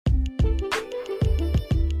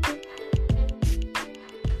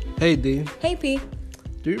Hey D, Hey P.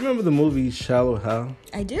 do you remember the movie Shallow Hal?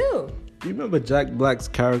 I do. Do you remember Jack Black's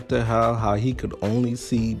character Hal, how he could only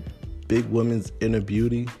see big women's inner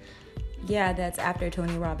beauty? Yeah, that's after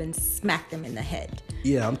Tony Robbins smacked him in the head.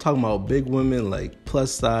 Yeah, I'm talking about big women like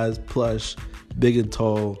plus size, plush, big and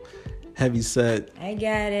tall, heavy set. I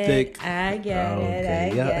get it. Thick. I get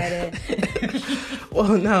it.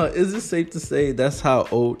 Well, now, is it safe to say that's how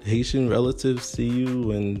old Haitian relatives see you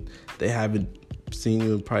when they haven't seen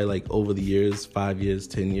you in probably like over the years, 5 years,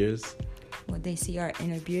 10 years? Would they see our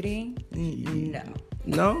inner beauty? No.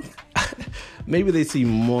 No? Maybe they see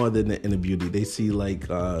more than the inner beauty. They see like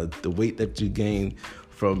the weight that you gain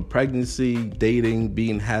from pregnancy, dating,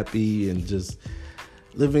 being happy, and just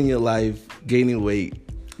living your life, gaining weight,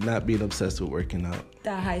 not being obsessed with working out.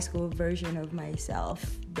 The high school version of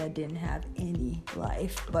myself that didn't have any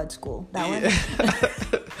life but school. That one?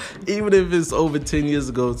 Even if it's over 10 years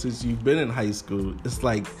ago since you've been in high school, it's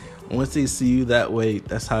like once they see you that way,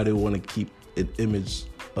 that's how they want to keep an image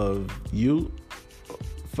of you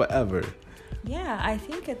forever. Yeah, I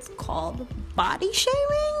think it's called body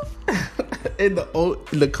shaming. And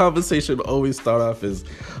the conversation always start off as,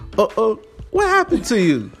 "Oh, what happened to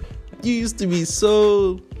you? You used to be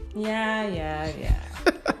so..." Yeah.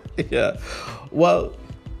 Yeah.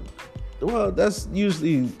 Well, that's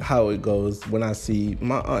usually how it goes when I see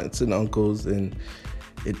my aunts and uncles and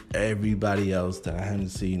everybody else that I haven't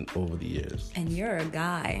seen over the years. And you're a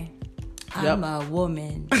guy. Yep. I'm a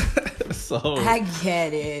woman. So I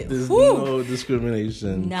get it. there's Whew. no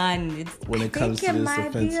discrimination. None. When it comes to this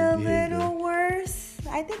offensive behavior. I think it might be a little worse.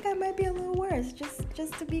 I think I might be a little worse,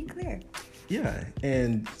 just to be clear. Yeah,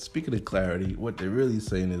 and speaking of clarity, what they're really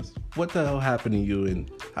saying is, what the hell happened to you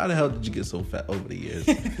and how the hell did you get so fat over the years?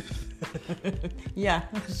 Yeah,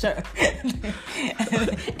 sure.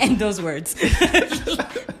 And those words.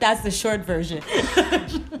 That's the short version.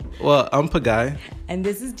 Well, I'm Pagai. And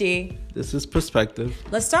this is G. This is Perspective.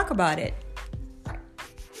 Let's talk about it.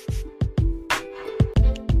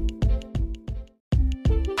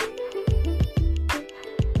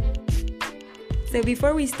 So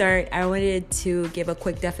before we start, I wanted to give a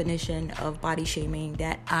quick definition of body shaming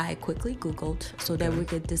that I quickly Googled so that we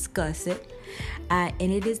could discuss it. And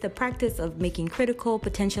it is the practice of making critical,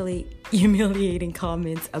 potentially humiliating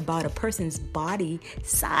comments about a person's body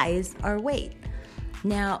size or weight.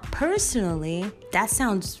 Now, personally, that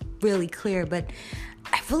sounds really clear, but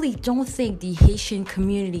I really don't think the Haitian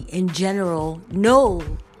community in general know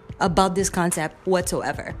about this concept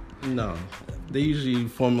whatsoever. No, they usually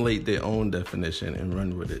formulate their own definition and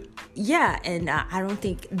run with it. Yeah, and I don't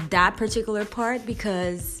think that particular part,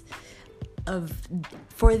 because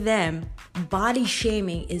for them, body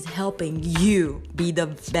shaming is helping you be the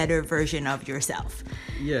better version of yourself.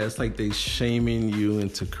 Yeah, it's like they shaming you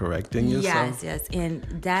into correcting yourself. Yes, and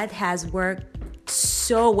that has worked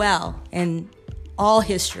so well in all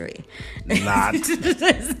history. Not.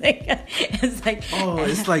 it's like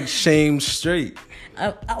it's like shame straight.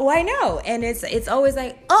 I know, and it's always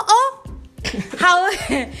like,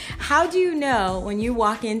 how do you know when you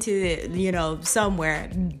walk into somewhere,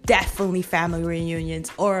 definitely family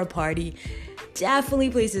reunions or a party, definitely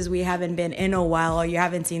places we haven't been in a while, or you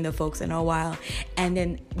haven't seen the folks in a while, and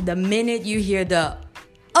then the minute you hear the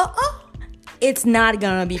it's not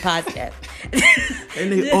gonna be positive.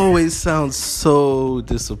 And they always sound so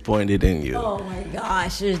disappointed in you. Oh my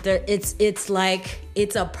gosh, it's like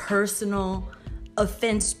it's a personal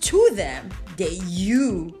offense to them that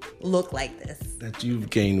you look like this, that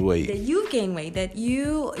you've gained weight, that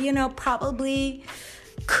you probably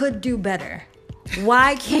could do better.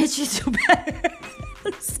 Why can't you do better?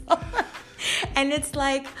 And it's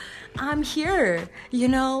like, I'm here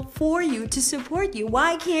for you, to support you.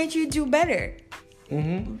 Why can't you do better?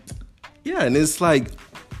 Mm-hmm. Yeah, and it's like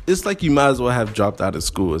you might as well have dropped out of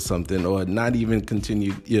school or something, or not even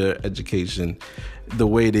continued your education. The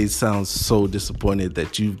way they sound so disappointed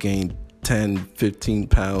that you've gained 10, 15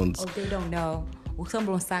 pounds. Oh, they don't know. You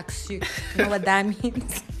know what that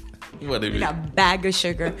means? What do you mean? A bag of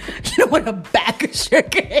sugar. You know what a bag of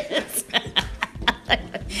sugar is?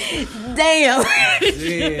 Damn.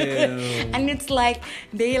 And it's like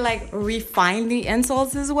they refine the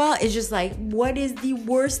insults as well. It's just like, what is the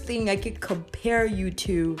worst thing I could compare you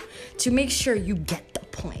to make sure you get the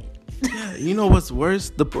point? Yeah, you know what's worse?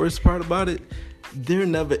 The worst part about it, they're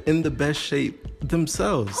never in the best shape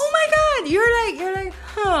themselves. Oh my God, you're like,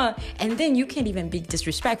 huh? And then you can't even be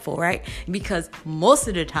disrespectful, right? Because most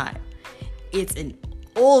of the time, it's an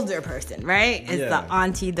older person, right? It's the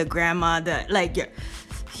auntie, the grandma,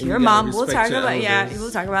 your mom. We'll talk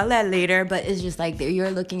about that later. But it's just like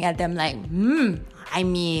you're looking at them like, I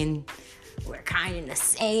mean, we're kind of in the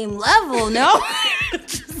same level, no?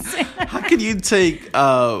 How can you take,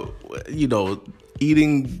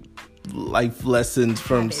 eating life lessons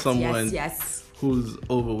from Habits, someone yes. who's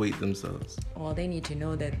overweight themselves? Well, they need to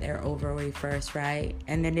know that they're overweight first, right?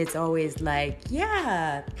 And then it's always like,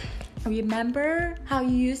 yeah, remember how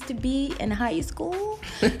you used to be in high school?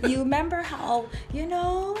 You remember how,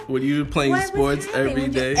 When you were playing sports every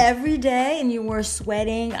day? Every day, and you were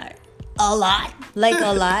sweating a lot,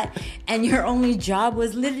 and your only job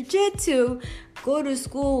was legit to go to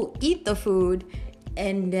school, eat the food,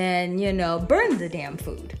 and then, burn the damn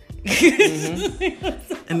food.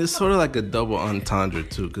 And it's sort of like a double entendre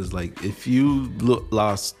too, because like if you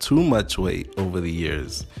lost too much weight over the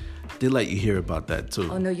years, they let you hear about that too.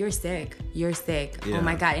 Oh no, you're sick. Yeah. Oh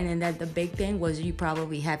my God. And then the big thing was you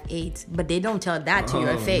probably have AIDS, but they don't tell that to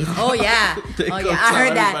your face. Oh yeah. I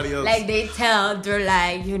heard that. Else. Like they're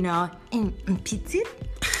like, petite.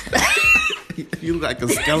 You look like a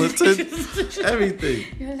skeleton. Everything.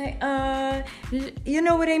 You're like, you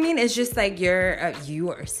know what I mean? It's just like you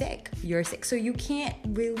are sick. You're sick, so you can't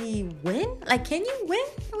really win. Like, can you win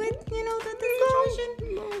with the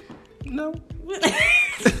situation? No.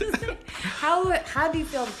 How do you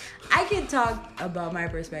feel? I can talk about my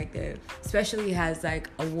perspective, especially as like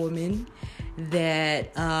a woman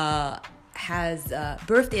that has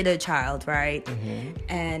birthed a child, right? Mm-hmm.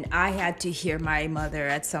 And I had to hear my mother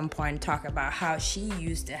at some point talk about how she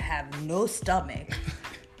used to have no stomach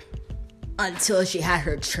until she had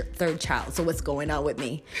her third child. So what's going on with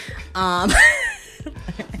me? But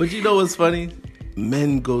you know what's funny?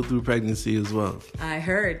 Men go through pregnancy as well. I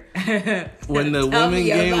heard. When the woman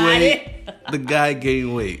gain weight, the guy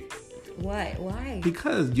gain weight. Why?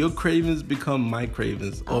 Because your cravings become my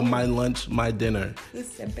cravings, or my lunch, my dinner. The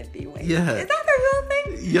sympathy way. Yeah. Is that the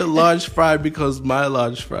real thing? Your large fry becomes my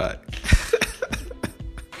large fry.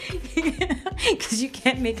 Because you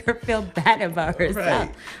can't make her feel bad about herself.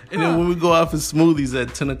 Right. And then when we go out for smoothies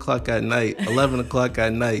at 10 o'clock at night, 11 o'clock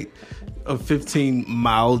at night, a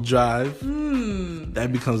 15-mile drive,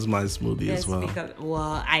 that becomes my smoothie as well.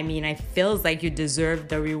 Well, I mean, it feels like you deserve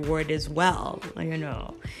the reward as well.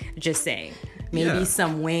 Just saying. Maybe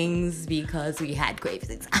some wings because we had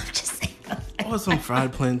cravings. I'm just saying. Or some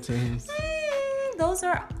fried plantains. Those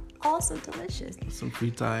are also delicious. Some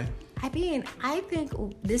fritai. I mean, I think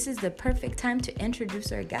this is the perfect time to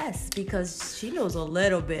introduce our guest because she knows a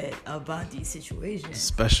little bit about these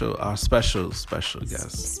situations. Our special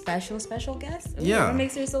guest. Special guest? Ooh, yeah. What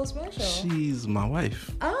makes her so special? She's my wife.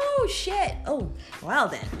 Oh, shit. Oh, well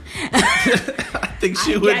then. I think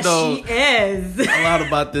she would know she is. a lot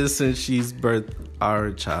about this since she's birthed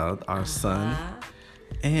our child, our son.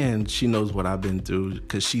 And she knows what I've been through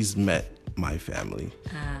because she's met my family.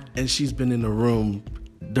 And she's been in the room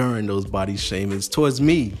during those body shamings towards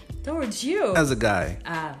me. Towards you? As a guy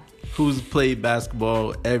who's played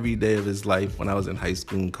basketball every day of his life when I was in high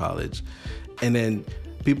school and college. And then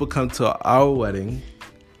people come to our wedding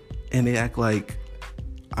and they act like,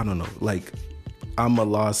 I don't know, like I'm a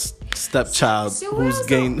lost stepchild who's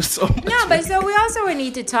gained so much. No, but so we also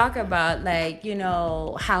need to talk about like,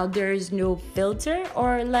 how there's no filter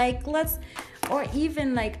or like or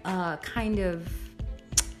even like kind of,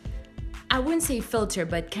 I wouldn't say filter,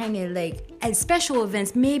 but kind of like at special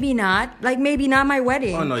events, maybe not my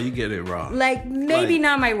wedding. Oh no, you get it wrong. Like maybe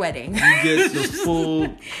not my wedding. You get the full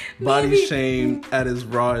body shame at its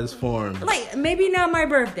rawest form. Like maybe not my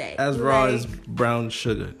birthday. As raw as brown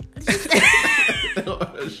sugar.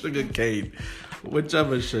 Or sugar cane.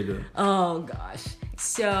 Whichever sugar. Oh gosh.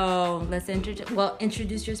 So let's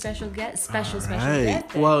introduce your special guest. Special guest. Then.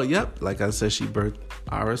 Well, yep. Like I said, she birthed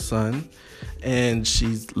our son, and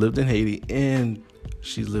she's lived in Haiti, and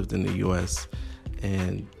she's lived in the U.S.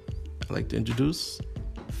 And I'd like to introduce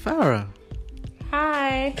Farah.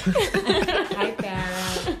 Hi. Hi,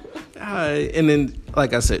 Farah. Hi. And then,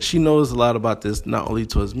 like I said, she knows a lot about this, not only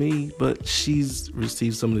towards me, but she's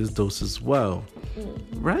received some of this dose as well.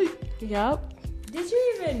 Right? Yep. Did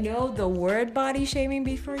you even know the word body shaming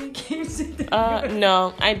before you came to the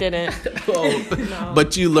No, I didn't. No.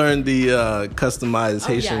 But you learned the customized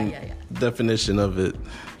Haitian definition of it.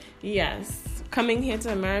 Yes. Coming here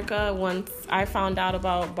to America, once I found out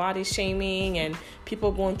about body shaming and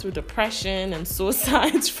people going through depression and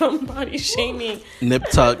suicides from body shaming. Nip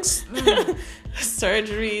tucks.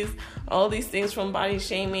 Surgeries, all these things from body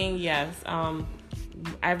shaming. Yes.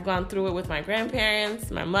 I've gone through it with my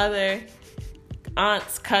grandparents, my mother,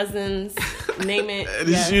 aunts, cousins, name it.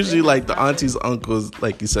 It's usually like the aunties, uncles,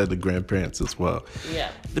 like you said, the grandparents as well.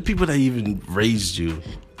 Yeah. The people that even raised you.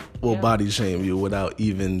 will Yeah. body shame you without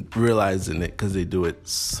even realizing it because they do it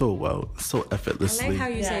so well, so I effortlessly. like how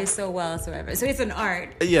you say Yeah. so well, so ever. So it's an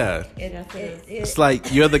art. Yeah. It's It's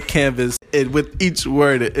like you're the canvas, and with each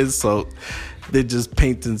word of insult, they're just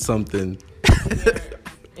painting something.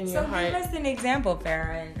 In so your give heart. us an example,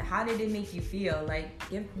 Farah, and how did it make you feel? Like,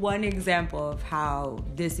 give one example of how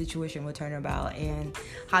this situation would turn about, and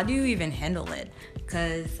how do you even handle it?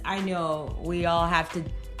 Because I know we all have to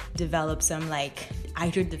develop some, like,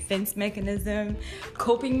 either defense mechanism,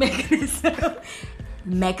 coping mechanism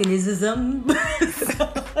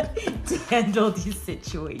to handle these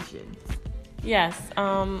situations. Yes,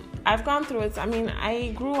 I've gone through it. I mean,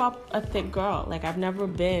 I grew up a thick girl. Like, I've never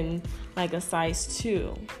been like a size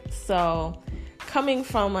 2. So, coming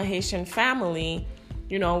from a Haitian family,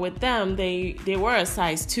 you know, with them, they were a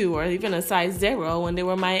size 2 or even a size 0 when they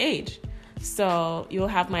were my age. So, you'll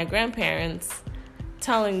have my grandparents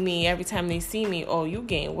telling me every time they see me, oh, you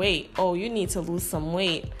gain weight. Oh, you need to lose some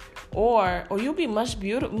weight. Or you'll be much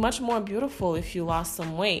more beautiful if you lost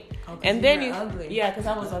some weight. Oh, 'cause and you then were you, ugly. yeah, because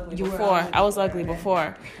I was ugly You were before. ugly I was before, ugly right.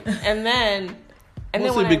 before, and then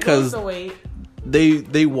Mostly when because I lost the weight,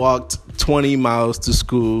 They walked 20 miles to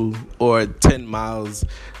school or 10 miles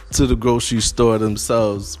to the grocery store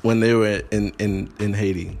themselves when they were in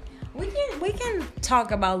Haiti. We can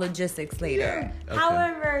talk about logistics later. Yeah. Okay.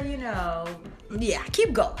 However, you know, yeah,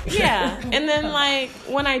 keep going. yeah. And then like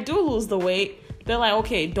when I do lose the weight, they're like,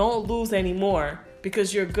 okay, don't lose anymore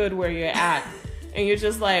because you're good where you're at, and you're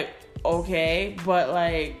just like, okay, but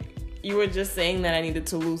like. You were just saying that I needed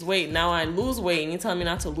to lose weight. Now I lose weight and you tell me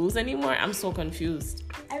not to lose anymore? I'm so confused.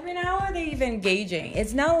 I mean, how are they even gauging?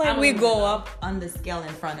 It's not I like don't we even go know. up on the scale in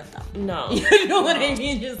front of them. No. You know what I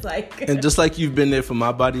mean? Just like... And just like you've been there for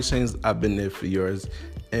my body shames, I've been there for yours.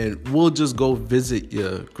 And we'll just go visit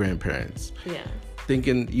your grandparents, Yeah.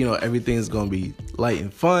 thinking, you know, everything's going to be light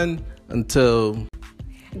and fun until...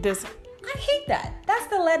 This I hate that. That's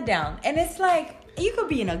the letdown. And it's like, you could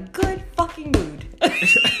be in a good fucking mood.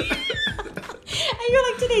 And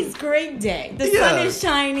you're like, today's a great day. The sun Yeah. is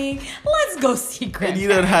shining. Let's go see And grandparents. you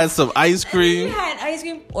done had some ice You cream had ice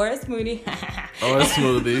cream or a smoothie. or a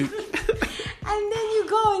smoothie. And then you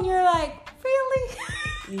go and you're like, really?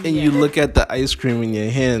 And you look at the ice cream in your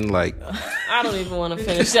hand like, I don't even want to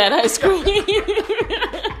finish that ice cream.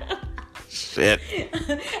 shit.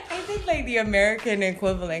 I think like the American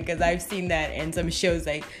equivalent, because I've seen that in some shows,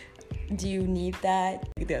 like, do you need that?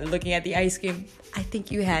 They're looking at the ice cream. I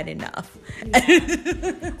think you had enough.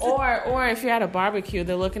 Or if you're at a barbecue,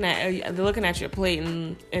 they're looking at your plate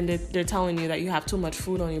and they're telling you that you have too much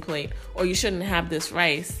food on your plate, or you shouldn't have this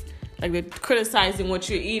rice. Like they're criticizing what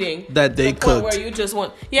you're eating. That they to the point cooked. Where you just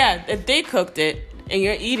want, yeah, if they cooked it and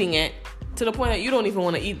you're eating it to the point that you don't even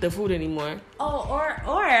want to eat the food anymore. Oh,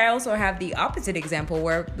 or I also have the opposite example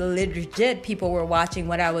where the legit people were watching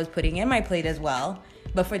what I was putting in my plate as well,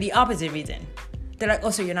 but for the opposite reason. They're like,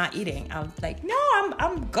 oh, so you're not eating? I was like, no,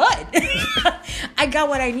 I'm good. I got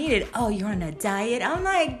what I needed. Oh, you're on a diet? I'm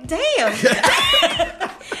like, damn.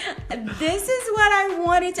 This is what I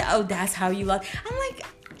wanted to. Oh, that's how you love. I'm like,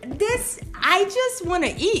 I just want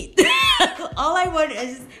to eat. All I want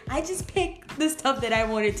is, I just pick the stuff that I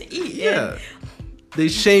wanted to eat. Yeah. They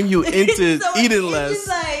shame you into So eating it's less. just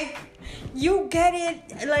like, you get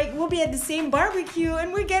it, like, we'll be at the same barbecue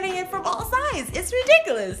and we're getting it from all sides. It's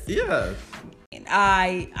ridiculous. Yeah.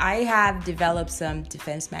 I have developed some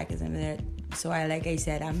defense mechanism there. So like I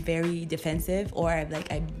said, I'm very defensive, or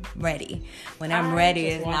I'm ready. When I'm ready,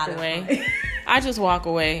 just it's walk not away. I just walk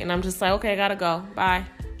away and I'm just like, okay, I gotta go. Bye.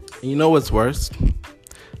 And you know what's worse?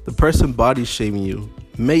 The person body shaming you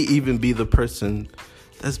may even be the person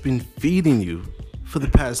that's been feeding you for the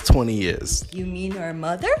past 20 years. You mean our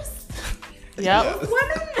mothers? Yep.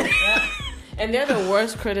 Women? And they're the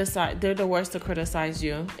worst They're the worst to criticize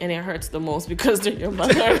you, and it hurts the most because they're your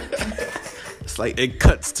mother. It's like it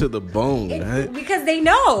cuts to the bone, right? Because they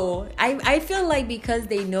know. I feel like because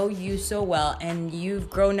they know you so well and you've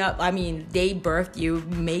grown up. I mean, they birthed you,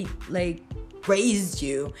 raised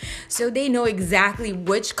you, so they know exactly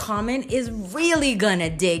which comment is really gonna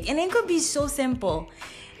dig, and it could be so simple.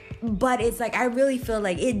 But it's like, I really feel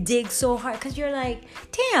like it digs so hard because you're like,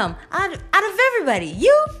 damn, out of everybody,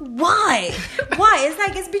 you? Why? Why? It's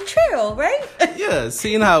like, it's betrayal, right? Yeah,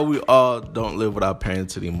 seeing how we all don't live with our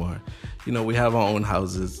parents anymore. You know, we have our own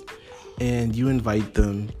houses, and you invite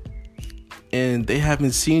them, and they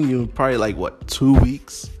haven't seen you in probably 2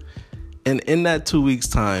 weeks? And in that 2 weeks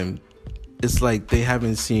time, it's like they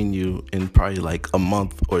haven't seen you in probably a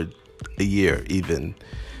month or a year even.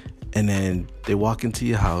 And then they walk into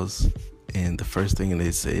your house, and the first thing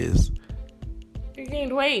they say is, You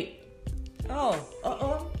gained weight.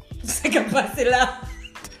 Oh, Just like a bust it out.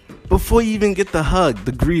 Before you even get the hug,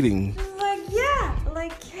 the greeting. Like, yeah.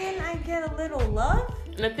 Like, can I get a little love?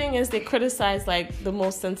 And the thing is, they criticize like the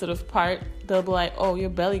most sensitive part. They'll be like, "Oh, your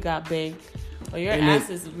belly got big, or your ass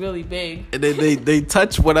is really big." And then they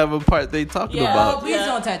touch whatever part they talking Oh, about. please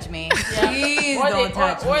don't touch me. Please don't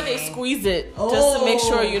touch me. Or they squeeze it just to make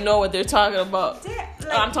sure you know what they're talking about.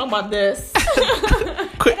 I'm talking about this.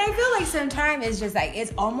 And I feel like sometimes it's just like,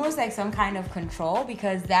 it's almost like some kind of control,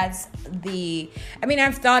 because that's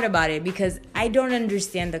I've thought about it because I don't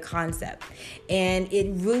understand the concept. And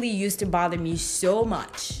it really used to bother me so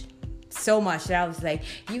much that I was like,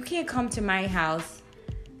 you can't come to my house.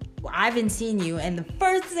 I haven't seen you, and the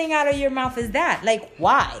first thing out of your mouth is that. Like,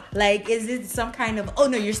 why? Like, is it some kind of, oh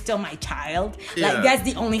no, you're still my child? Yeah. Like, that's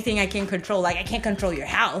the only thing I can control. Like, I can't control your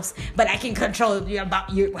house, but I can control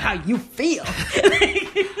how you feel.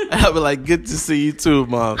 I'll be like, good to see you too,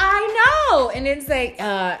 Mom. I know. And it's like,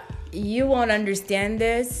 you won't understand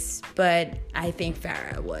this, but I think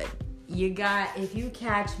Farrah would. If you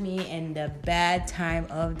catch me in the bad time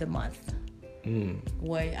of the month,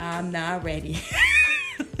 boy, I'm not ready.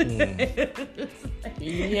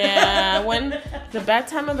 Yeah, when the bad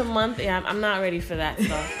time of the month, I'm not ready for that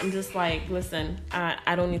stuff. I'm just like, listen,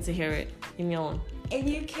 I don't need to hear it. Leave me alone. And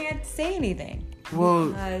you can't say anything. Well,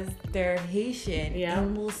 Because they're Haitian, Yeah.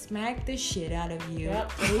 and will smack the shit out of you,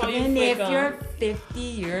 Yep. That's how you even if freak you're 50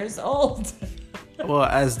 years old. well,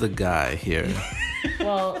 as the guy here,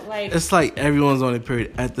 Well, like, it's like everyone's on a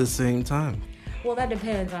period at the same time. Well, that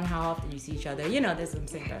depends on how often you see each other. You know, this is what I'm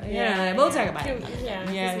saying. Yeah, we'll talk about it.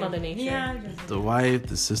 Yeah, it's Mother Nature. Yeah. The wife,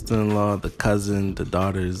 the sister-in-law, the cousin, the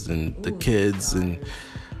daughters, and the kids, and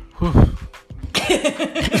whew.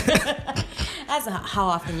 That's how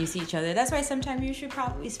often you see each other. That's why sometimes you should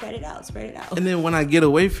probably spread it out. And then when I get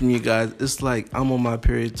away from you guys, it's like I'm on my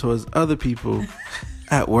period towards other people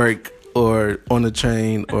at work or on the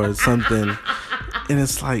train or something, and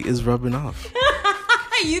it's like it's rubbing off.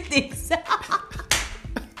 You think so?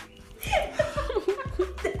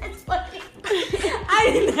 That's funny.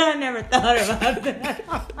 I never thought about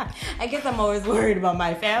that. I guess I'm always worried about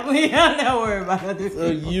my family. I'm not worried about other people.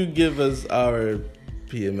 So you give us our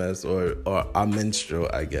PMS or our menstrual,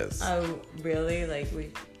 I guess. Oh, really? Like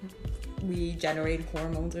we generate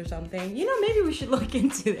hormones or something? You know, maybe we should look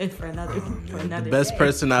into it for another The best day.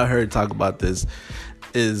 person I heard talk about this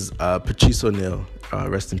is Patrice O'Neal.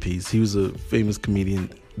 Rest in peace. He was a famous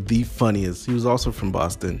comedian, the funniest. He was also from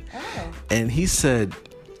Boston. Oh. And he said,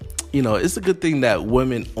 you know, it's a good thing that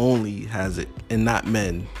women only has it and not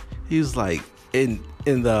men. He was like, in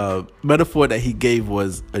the metaphor that he gave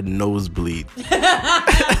was a nosebleed.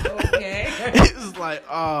 Okay. He was like,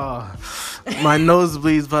 oh, my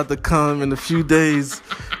nosebleed's about to come in a few days.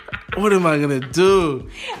 What am I gonna do?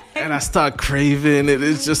 And I start craving it.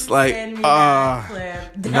 It's just like, now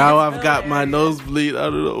I've got my nosebleed. I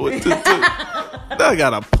don't know what to do. Now I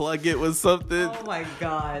gotta plug it with something. Oh my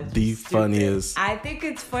god. The funniest. I think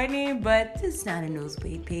it's funny, but it's not a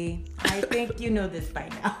nosebleed pee. I think you know this by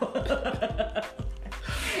now.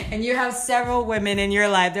 And you have several women in your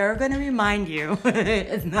life that are going to remind you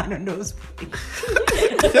it's not a nosebleed.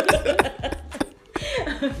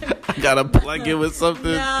 I gotta plug it with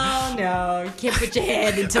something. No. You can't put your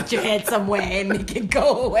head and touch your head somewhere and make it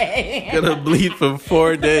go away. Gonna bleed for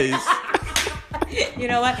 4 days. You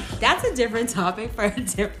know what? That's a different topic for a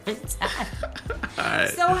different time. Alright.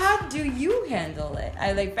 So how do you handle it?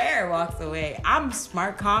 Farrah walks away. I'm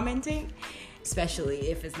smart commenting, especially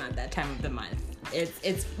if it's not that time of the month.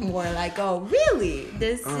 It's more like, oh, really?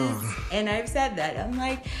 This is, and I've said that. I'm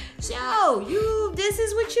like, so this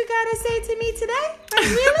is what you gotta say to me today? Like,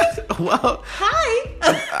 really? Well, Hi.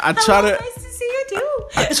 I try to. Nice to see you too.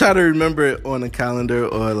 I try to remember it on a calendar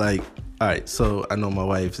or like, all right, so I know my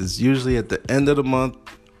wife's is usually at the end of the month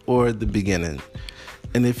or the beginning.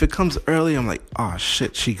 And if it comes early, I'm like, oh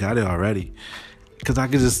shit, she got it already. Because I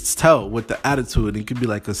can just tell with the attitude. It could be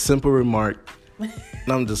like a simple remark. And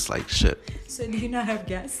I'm just like, shit. So do you not have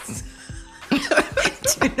guests?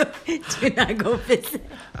 do not go visit.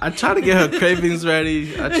 I try to get her cravings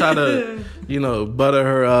ready. I try to, butter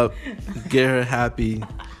her up, get her happy.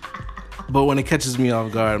 But when it catches me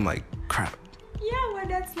off guard, I'm like, crap. Yeah, well,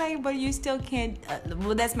 that's like, but you still can't.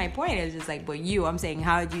 Well, that's my point. It's just like, but I'm saying,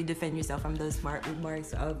 how do you defend yourself from those smart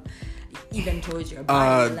remarks of even towards your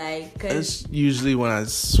body? It's usually when I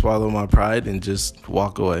swallow my pride and just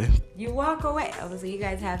walk away. You walk away. Oh, so you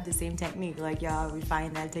guys have the same technique. Like, y'all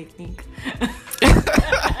refine that technique.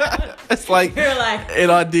 It's like, You're like, in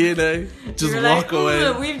our DNA, just you're walk like,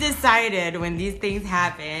 away. We've decided when these things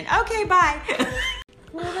happen. Okay, bye.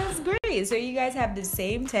 Well, that's great. So you guys have the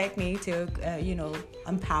same technique to,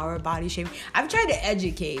 empower body shaming. I've tried to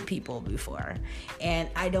educate people before, and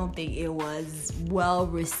I don't think it was well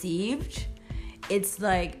received. It's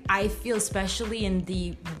like, I feel especially in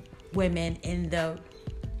the women in the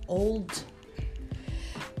old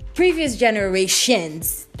previous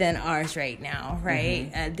generations than ours right now,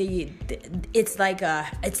 right? It's like a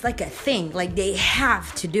thing. Like, they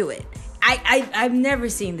have to do it. I've never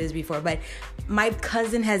seen this before, but my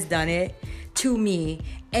cousin has done it to me,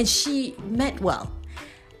 and she meant well.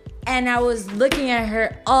 And I was looking at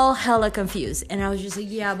her all hella confused, and I was just like,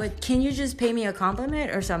 yeah, but can you just pay me a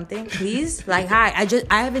compliment or something, please? Like, hi,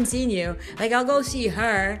 I haven't seen you. Like, I'll go see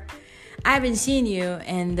her. I haven't seen you.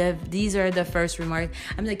 And these are the first remarks.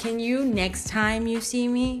 I'm like, can you, next time you see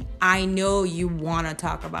me, I know you want to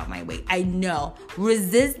talk about my weight. I know.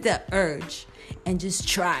 Resist the urge and just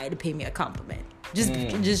try to pay me a compliment.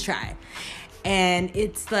 Just try. And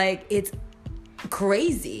it's like, it's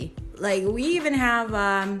crazy. Like, we even have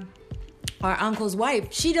our uncle's wife.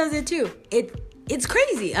 She does it too. It's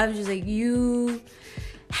crazy. I was just like, you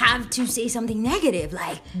have to say something negative.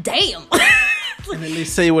 Like, damn. And then they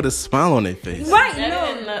say it with a smile on their face. Right,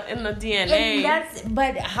 in the DNA.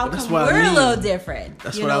 But how come we're a little different?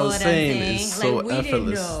 That's what I was saying. It's so like, we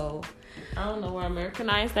effortless. Didn't know. I don't know, we're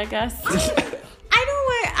Americanized, I guess.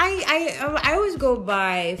 I always go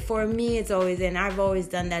by, for me, it's always, and I've always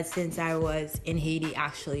done that since I was in Haiti,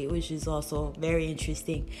 actually, which is also very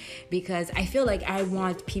interesting, because I feel like I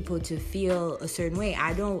want people to feel a certain way.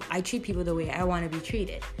 I treat people the way I want to be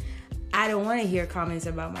treated. I don't want to hear comments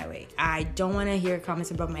about my weight. I don't want to hear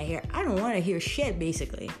comments about my hair. I don't want to hear shit,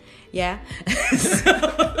 basically. Yeah?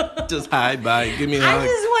 Just hi, bye, give me a hug. I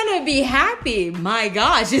just want to be happy. My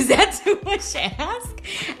gosh, is that too much to ask?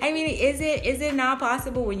 I mean, is it not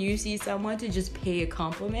possible when you see someone to just pay a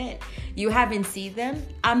compliment? You haven't seen them.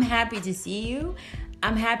 I'm happy to see you.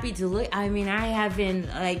 I'm happy to look. I mean, I haven't,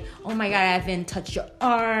 like, oh my God, I haven't touched your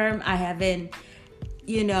arm. I haven't,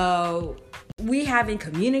 we haven't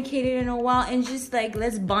communicated in a while, and just like,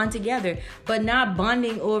 let's bond together, but not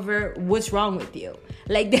bonding over what's wrong with you.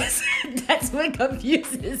 Like, that's what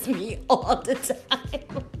confuses me all the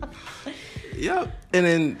time. Yep. And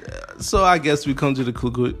then, so I guess we come to the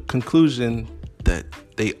conclusion that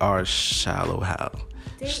they are shallow, Hal.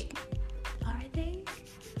 Are they?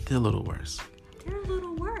 They're a little worse. They're a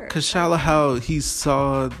little worse. Because shallow Hal, he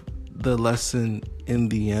saw the lesson in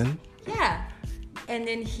the end. Yeah. And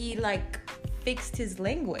then he, like, fixed his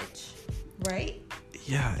language, right?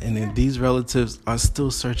 Yeah, and then these relatives are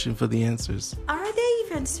still searching for the answers. Are they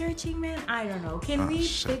even searching, man? I don't know. Can we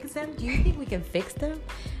fix them? Do you think we can fix them?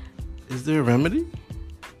 Is there a remedy?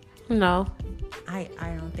 No. I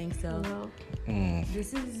don't think so. No.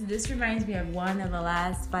 This reminds me of one of the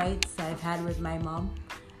last fights I've had with my mom.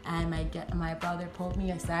 And my brother pulled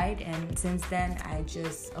me aside, and since then I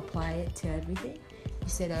just apply it to everything. He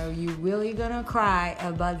said, are you really gonna cry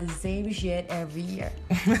about the same shit every year?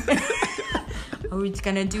 Are we just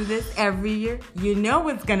gonna do this every year? You know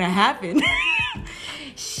what's gonna happen.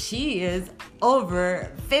 She is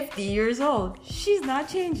over 50 years old. She's not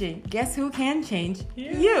changing. Guess who can change?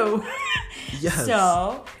 You. Yes.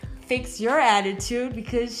 So fix your attitude,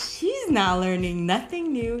 because she's not learning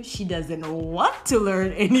nothing new. She doesn't want to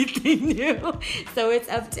learn anything new. So it's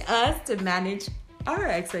up to us to manage our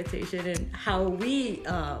expectation and how we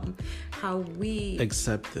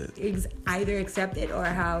accept it. Either accept it or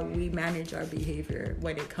how we manage our behavior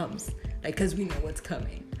when it comes, like, because we know what's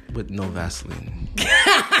coming. With no Vaseline.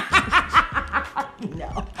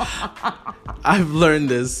 No. I've learned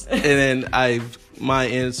this, and then my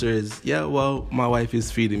answer is, yeah, well, my wife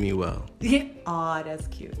is feeding me well. Oh, that's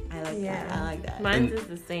cute. I like that. I like that. Mine is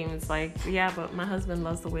the same. It's like, yeah, but my husband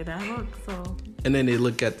loves the way that I look, so. And then they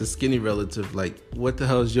look at the skinny relative like, what the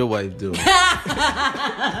hell is your wife doing? Damn,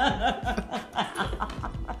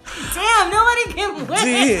 nobody can win.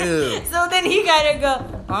 Damn. So then he gotta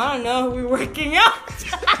go, I don't know, we're working out.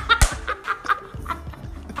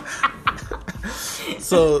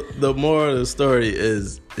 So the moral of the story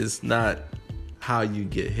is, it's not how you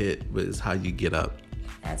get hit, but it's how you get up.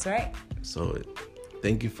 That's right. So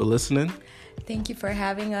thank you for listening. Thank you for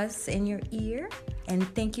having us in your ear. And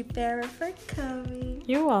thank you, Farrah, for coming.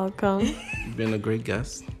 You're welcome. You've been a great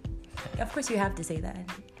guest. Of course you have to say that.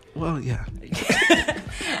 Well, yeah.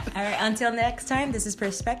 All right, until next time, this is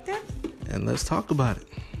Perspective. And let's talk about it.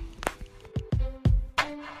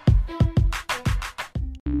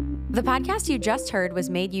 The podcast you just heard was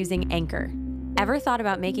made using Anchor. Ever thought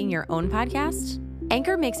about making your own podcast?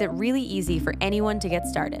 Anchor makes it really easy for anyone to get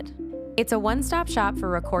started. It's a one-stop shop for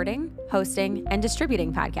recording, hosting, and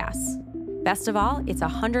distributing podcasts. Best of all, it's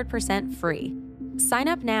 100% free. Sign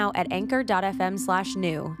up now at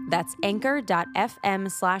anchor.fm/new. That's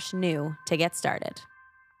anchor.fm/new to get started.